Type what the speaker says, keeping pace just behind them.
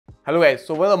Hello guys,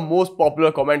 so one of the most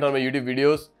popular comment on my YouTube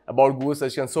videos about Google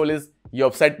Search Console is your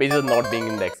website page is not being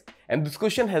indexed. And this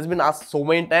question has been asked so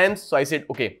many times, so I said,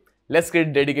 okay, let's create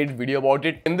a dedicated video about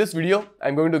it. In this video,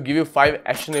 I'm going to give you 5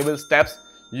 actionable steps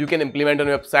you can implement on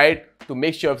your website to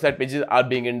make sure website pages are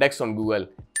being indexed on Google.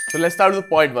 So let's start with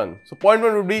point 1. So point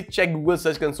 1 would be check Google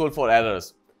Search Console for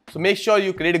errors. So make sure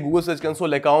you create a Google Search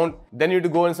Console account, then you need to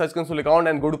go in Search Console account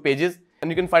and go to pages, and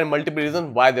you can find multiple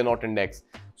reasons why they're not indexed.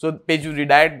 So page you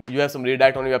redirect, you have some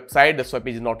redirect on your website, that's why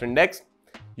page is not indexed.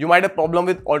 You might have problem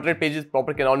with alternate pages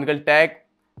proper canonical tag,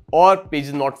 or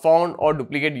pages not found, or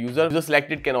duplicate user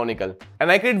selected canonical.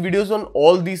 And I create videos on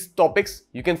all these topics.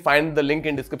 You can find the link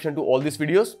in description to all these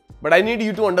videos. But I need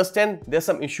you to understand there's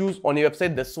some issues on your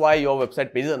website, that's why your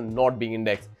website pages are not being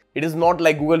indexed. It is not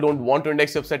like Google don't want to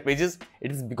index your website pages. It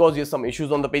is because you have some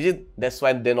issues on the pages. That's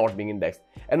why they're not being indexed.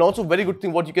 And also very good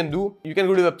thing what you can do. You can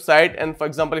go to the website and for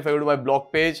example, if I go to my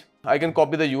blog page, I can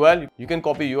copy the URL. You can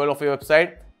copy URL of your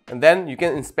website and then you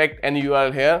can inspect any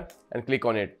URL here and click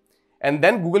on it. And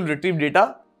then Google retrieve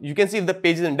data. You can see if the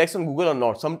page is indexed on Google or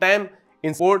not. Sometimes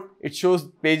in support, it shows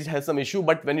page has some issue,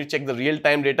 but when you check the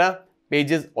real-time data,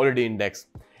 page is already indexed.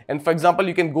 And for example,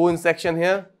 you can go in section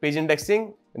here, page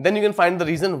indexing, and then you can find the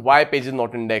reason why page is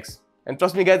not indexed. And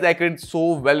trust me guys, I create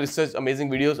so well researched amazing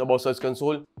videos about Search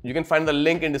Console. You can find the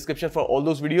link in description for all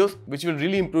those videos, which will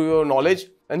really improve your knowledge.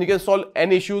 And you can solve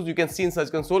any issues you can see in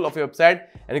Search Console of your website,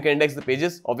 and you can index the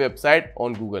pages of your website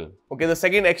on Google. Okay, the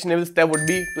second actionable step would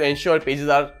be to ensure pages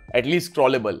are at least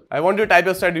crawlable. I want you to type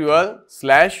your site URL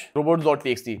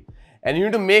 /robots.txt, and you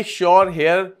need to make sure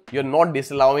here you're not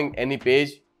disallowing any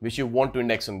page which you want to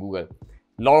index on Google.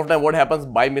 A lot of time what happens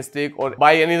by mistake or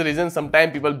by any reason,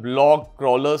 sometimes people block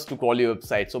crawlers to crawl your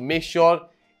website. So make sure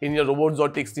in your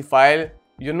robots.txt file,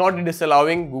 you're not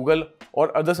disallowing Google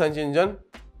or other search engine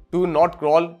to not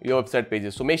crawl your website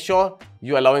pages. So make sure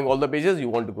you're allowing all the pages you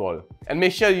want to crawl. And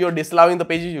make sure you're disallowing the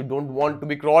pages you don't want to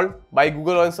be crawled by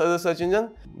Google or other search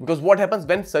engine. Because what happens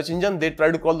when search engine, they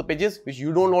try to crawl the pages which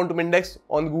you don't want to be indexed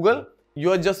on Google, you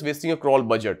are just wasting your crawl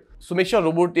budget. So make sure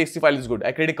robot.txt file is good.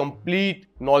 I created a complete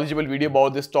knowledgeable video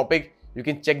about this topic. You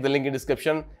can check the link in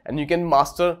description and you can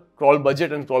master crawl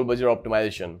budget and crawl budget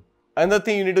optimization. Another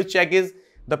thing you need to check is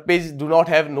the page do not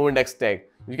have no index tag.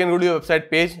 You can go to your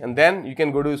website page and then you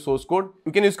can go to source code.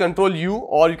 You can use Ctrl U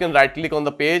or you can right click on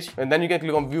the page and then you can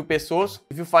click on view page source.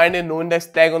 If you find a no index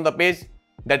tag on the page,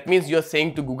 that means you're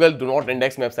saying to Google, do not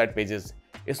index my website pages.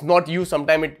 It's not you,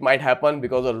 sometimes it might happen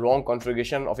because of wrong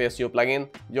configuration of your SEO plugin.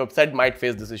 Your website might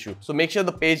face this issue. So make sure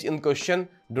the page in question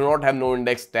do not have no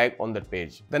index tag on that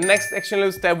page. The next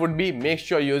actionable step would be make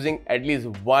sure you're using at least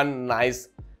one nice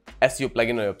SEO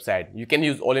plugin on your website. You can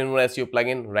use all-in-one SEO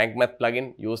plugin, rank math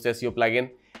plugin, Yoast SEO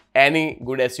plugin, any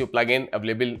good SEO plugin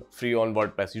available free on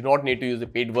WordPress. You don't need to use the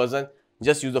paid version,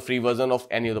 just use the free version of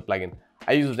any other plugin.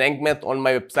 I use rank math on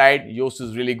my website, Yoast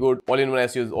is really good, all-in-one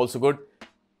SEO is also good.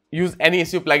 Use any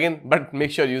SEO plugin, but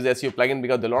make sure you use SEO plugin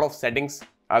because a lot of settings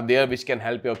are there which can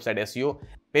help your website SEO.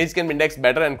 Page can be indexed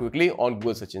better and quickly on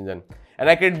Google search engine. And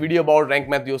I create video about rank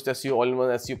math, Yoast SEO, all-in-one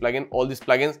SEO plugin, all these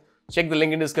plugins. Check the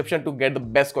link in description to get the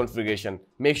best configuration.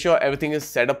 Make sure everything is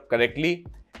set up correctly.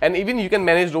 And even you can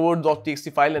manage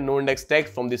robots.txt file and no index tag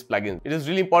from this plugin. It is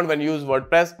really important when you use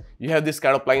WordPress, you have this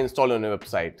kind of plugin installed on your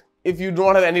website. If you do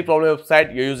not have any problem on your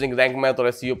website, you're using rank math or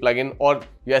SEO plugin, or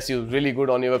your SEO is really good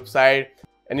on your website,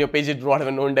 and your page do not have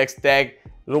a no index tag,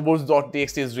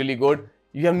 robots.txt is really good,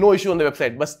 you have no issue on the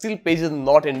website, but still page is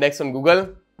not indexed on Google,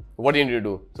 what do you need to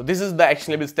do? So this is the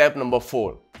actionable step number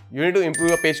 4. You need to improve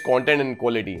your page content and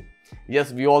quality.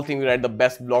 Yes, we all think we write the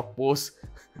best blog posts,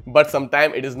 but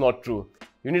sometimes it is not true.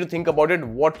 You need to think about it,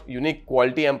 what unique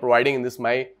quality I'm providing in this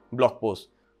my blog post.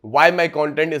 Why my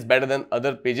content is better than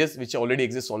other pages which already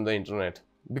exist on the internet.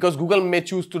 Because Google may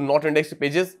choose to not index the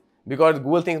pages because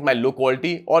Google thinks my low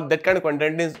quality or that kind of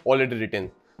content is already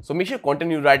written. So make sure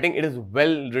content you're writing, it is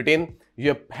well written. You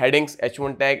have headings,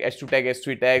 H1 tag, H2 tag,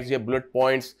 H3 tags, you have bullet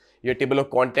points, your table of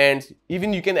contents.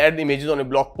 Even you can add images on a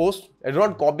blog post. And do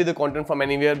not copy the content from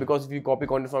anywhere, because if you copy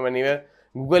content from anywhere,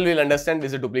 Google will understand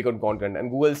this is a duplicate content and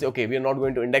Google will say, okay, we are not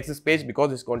going to index this page because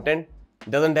this content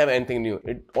doesn't have anything new.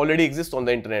 It already exists on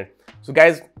the internet. So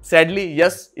guys, sadly,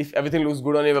 yes, if everything looks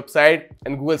good on your website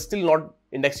and Google is still not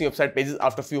indexing your website pages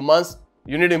after a few months,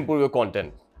 you need to improve your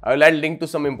content. I will add a link to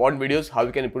some important videos how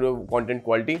you can improve your content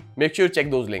quality. Make sure you check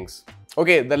those links.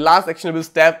 Okay, the last actionable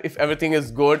step, if everything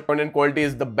is good, content quality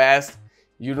is the best,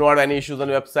 you don't have any issues on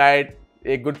your website,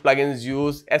 a good plugin is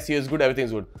used, SEO is good, everything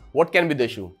is good. What can be the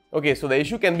issue? Okay, so the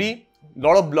issue can be a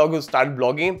lot of bloggers start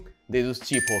blogging, they use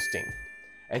cheap hosting.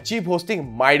 And cheap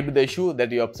hosting might be the issue that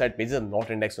your website pages are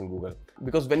not indexed on Google.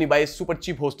 because when you buy super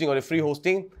cheap hosting or a free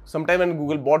hosting, sometime when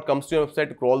Google bot comes to your website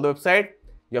to crawl the website,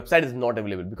 your website is not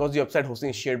available because your website hosting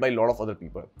is shared by a lot of other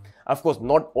people. Of course,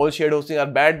 not all shared hosting are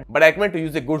bad, but I recommend to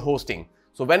use a good hosting.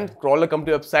 So when crawler come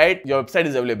to your website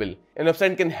is available, and your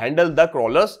website can handle the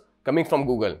crawlers coming from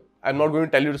Google. I'm not going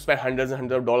to tell you to spend hundreds and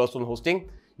hundreds of dollars on hosting.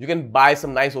 You can buy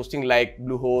some nice hosting like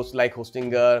Bluehost, like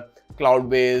Hostinger,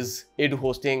 Cloudways, A2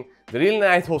 hosting. They're really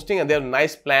nice hosting and they have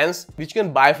nice plans which you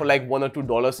can buy for like $1 or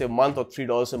 $2 a month or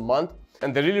 $3 a month.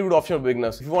 And they're really good option for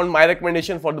beginners. If you want my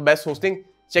recommendation for the best hosting,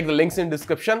 check the links in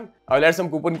description. I'll add some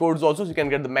coupon codes also so you can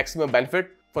get the maximum benefit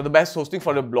for the best hosting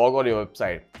for your blog or your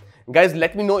website. Guys,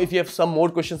 let me know if you have some more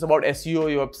questions about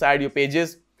SEO, your website, your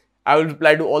pages. I will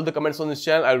reply to all the comments on this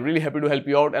channel. I'm really happy to help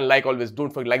you out, and like always,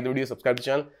 don't forget to like the video, subscribe to the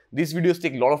channel. These videos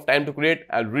take a lot of time to create.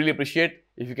 I'll really appreciate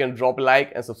if you can drop a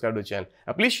like and subscribe to the channel.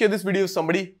 And please share this video with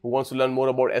somebody who wants to learn more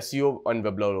about SEO and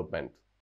web development.